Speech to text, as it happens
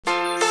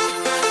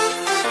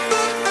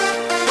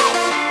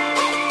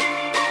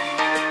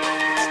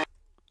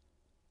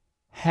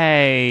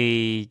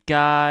Hey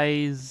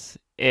guys,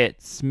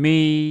 it's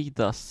me,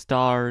 the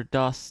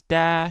Stardust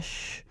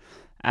Dash,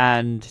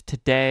 and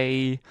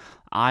today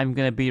I'm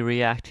gonna be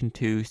reacting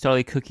to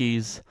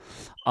Starlycookie's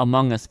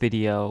Among Us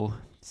video.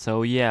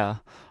 So yeah,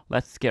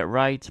 let's get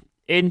right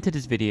into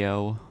this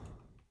video.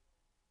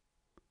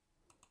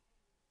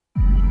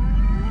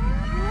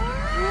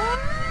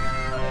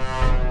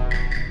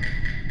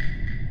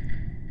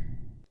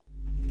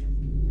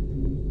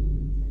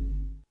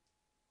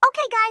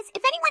 Okay, guys,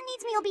 if anyone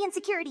needs me, I'll be in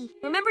security.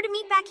 Remember to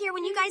meet back here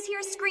when you guys hear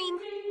a scream.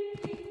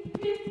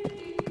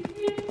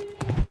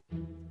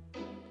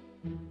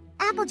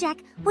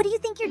 Applejack, what do you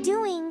think you're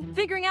doing?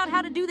 Figuring out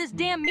how to do this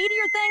damn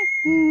meteor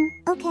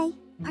thing? Okay.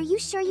 Are you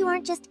sure you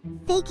aren't just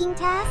faking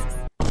tasks?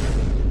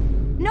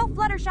 No,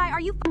 Fluttershy,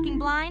 are you fucking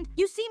blind?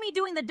 You see me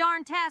doing the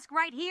darn task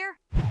right here?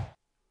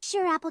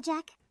 Sure,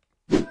 Applejack.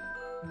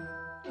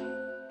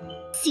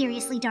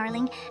 Seriously,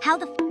 darling, how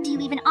the f do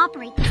you even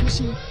operate this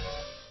machine?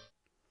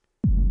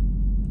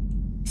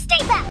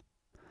 Stay back!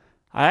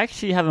 I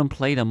actually haven't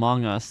played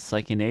Among Us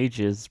like in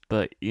ages,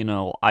 but you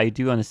know, I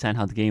do understand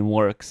how the game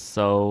works,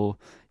 so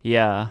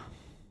yeah.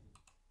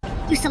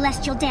 You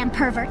celestial damn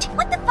pervert.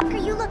 What the fuck are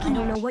you looking I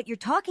don't at? know what you're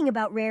talking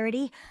about,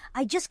 Rarity.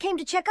 I just came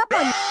to check up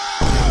on you.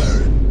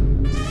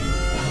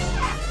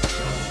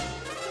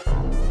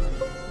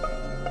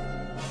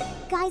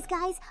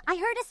 Guys, I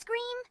heard a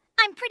scream.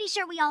 I'm pretty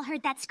sure we all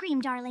heard that scream,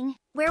 darling.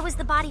 Where was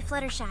the body,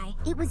 Fluttershy?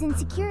 It was in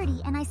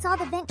security, and I saw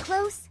the vent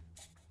close.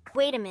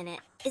 Wait a minute.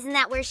 Isn't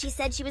that where she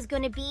said she was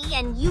going to be,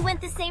 and you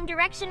went the same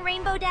direction,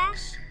 Rainbow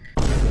Dash?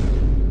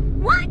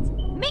 What?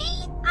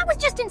 Me? I was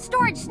just in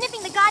storage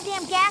sniffing the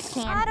goddamn gas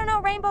can. I don't know,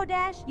 Rainbow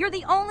Dash. You're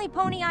the only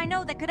pony I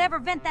know that could ever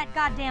vent that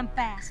goddamn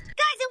fast.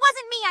 Guys, it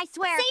wasn't me, I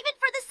swear. Save it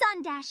for the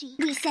sun, Dashy.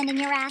 We sending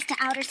your ass to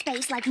outer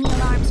space like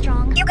Neil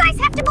Armstrong. You guys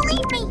have to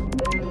believe me.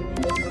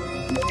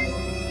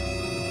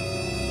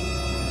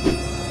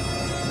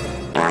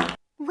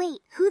 Wait,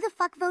 who the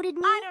fuck voted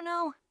me? I don't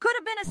know. Could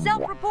have been a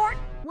self-report.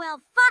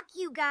 Well, fuck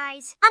you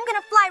guys. I'm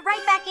gonna fly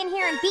right back in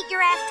here and beat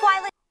your ass,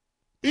 Twilight.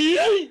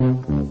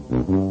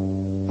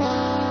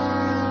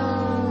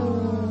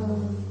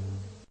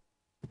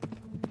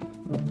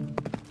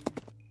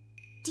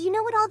 Do you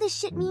know what all this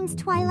shit means,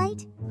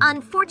 Twilight?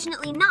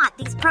 Unfortunately not.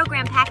 These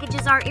program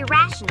packages are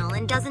irrational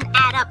and doesn't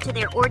add up to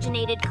their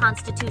originated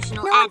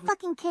constitutional No one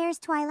fucking cares,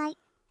 Twilight.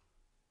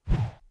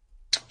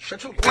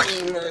 Shut your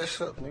lame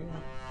ass up, nigga.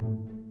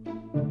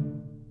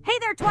 Hey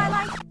there,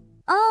 Twilight.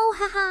 Oh,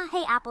 haha.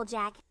 Hey,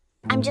 Applejack.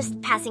 I'm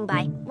just passing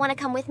by. Wanna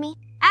come with me?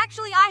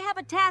 Actually, I have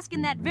a task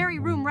in that very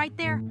room right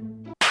there.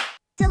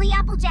 Silly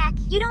Applejack,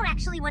 you don't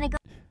actually want to go.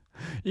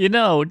 You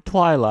know,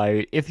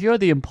 Twilight, if you're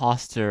the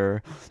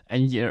imposter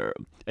and you're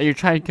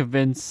trying to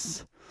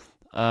convince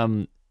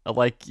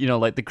like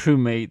the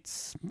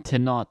crewmates to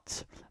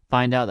not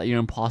find out that you're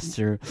an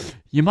imposter,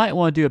 you might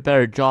want to do a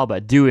better job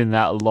at doing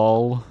that,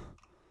 lol.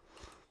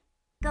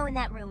 Go in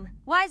that room.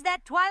 Why is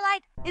that,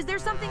 Twilight? Is there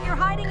something you're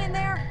hiding in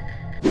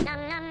there?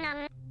 Nom, nom,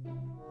 nom.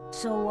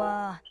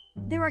 So,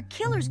 there are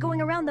killers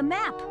going around the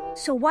map.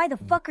 So why the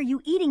fuck are you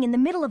eating in the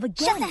middle of a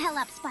game? Shut the hell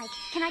up, Spike.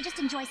 Can I just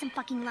enjoy some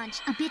fucking lunch?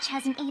 A bitch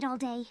hasn't ate all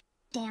day.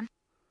 Damn.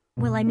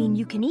 Well, I mean,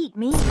 you can eat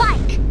me.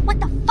 Spike! What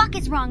the fuck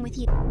is wrong with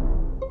you?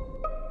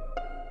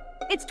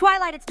 It's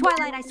Twilight,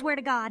 I swear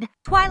to God.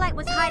 Twilight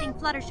was hiding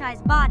Fluttershy's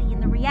body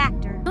in the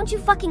reactor. Don't you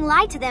fucking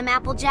lie to them,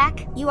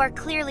 Applejack. You are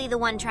clearly the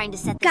one trying to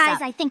set this Guys,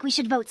 up. I think we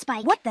should vote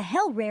Spike. What the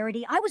hell,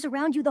 Rarity? I was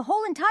around you the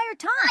whole entire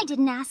time. I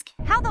didn't ask.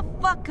 How the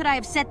fuck could I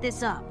have set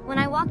this up? When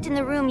I walked in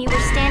the room, you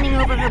were standing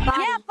over her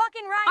body. Yeah,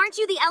 fucking right. Aren't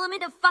you the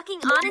element of fucking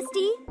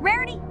honesty?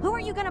 Rarity, who are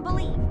you gonna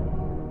believe?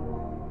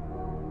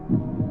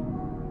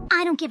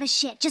 I don't give a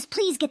shit. Just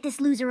please get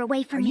this loser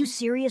away from Are me. you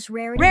serious,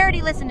 Rarity?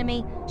 Rarity, listen to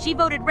me. She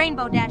voted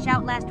Rainbow Dash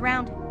out last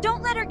round.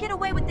 Don't let her get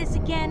away with this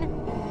again.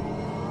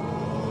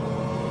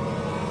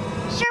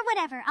 Sure,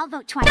 whatever. I'll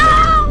vote Twilight.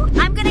 No!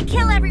 I'm gonna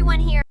kill everyone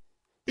here.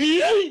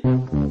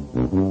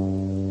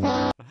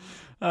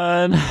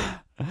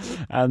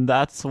 And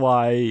that's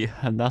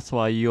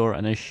why you're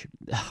an issue.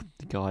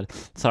 God,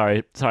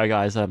 sorry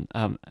guys. I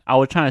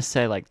was trying to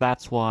say like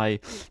that's why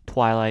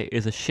Twilight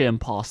is a shit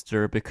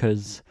imposter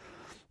because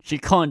she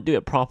can't do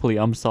it properly.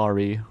 I'm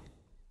sorry.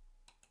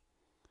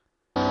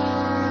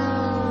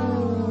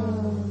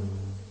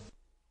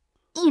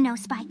 You know,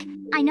 Spike,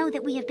 I know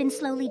that we have been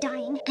slowly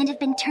dying and have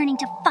been turning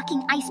to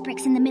fucking ice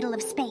bricks in the middle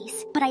of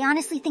space. But I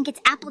honestly think it's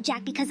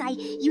Applejack because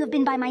you have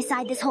been by my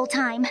side this whole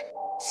time.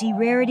 See,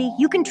 Rarity,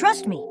 you can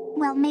trust me.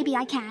 Well, maybe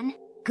I can.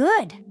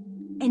 Good.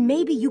 And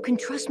maybe you can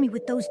trust me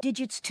with those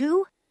digits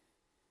too?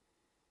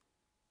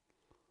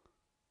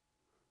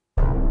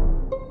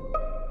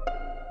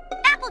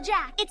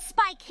 Applejack! It's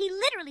Spike. He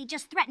literally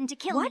just threatened to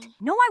kill What? me.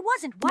 No, I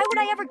wasn't. Why would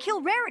I ever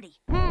kill Rarity?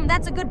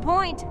 That's a good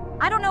point.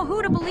 I don't know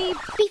who to believe.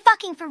 Be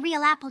fucking for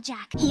real,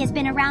 Applejack. He has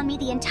been around me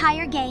the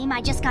entire game.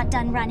 I just got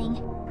done running.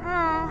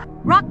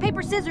 Rock,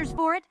 paper, scissors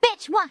for it.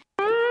 Bitch, what?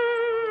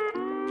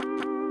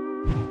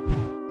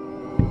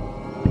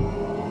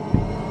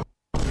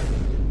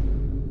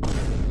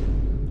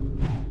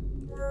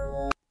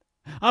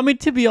 I mean,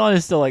 to be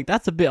honest, though, like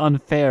that's a bit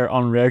unfair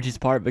on Rarity's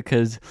part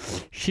because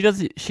she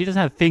doesn't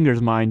have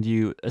fingers, mind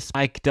you.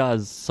 Spike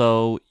does,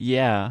 so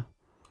yeah.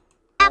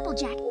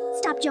 Applejack,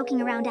 stop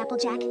joking around,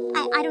 Applejack.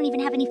 I don't even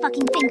have any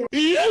fucking fingers.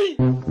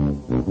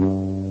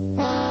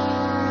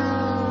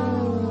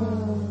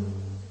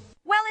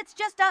 Well, it's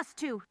just us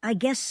two. I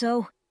guess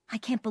so. I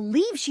can't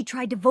believe she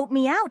tried to vote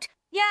me out.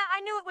 Yeah,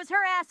 I knew it was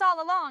her ass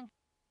all along.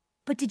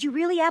 But did you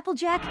really,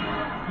 Applejack?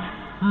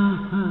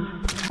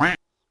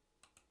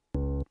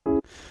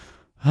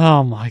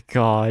 Oh my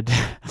god.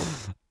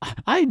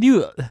 I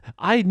knew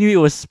it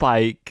was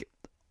Spike,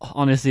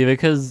 honestly,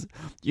 because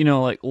you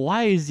know, like,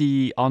 why is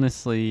he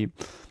honestly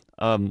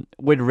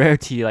with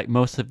Rarity like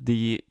most of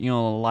the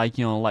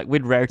like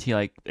with Rarity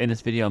like in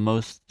this video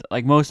most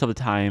of the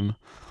time.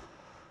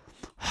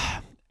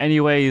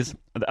 Anyways,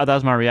 that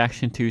was my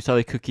reaction to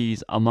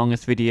Starlycookie's Among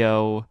Us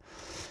video.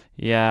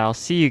 Yeah, I'll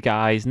see you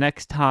guys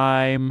next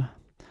time.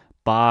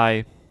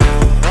 Bye.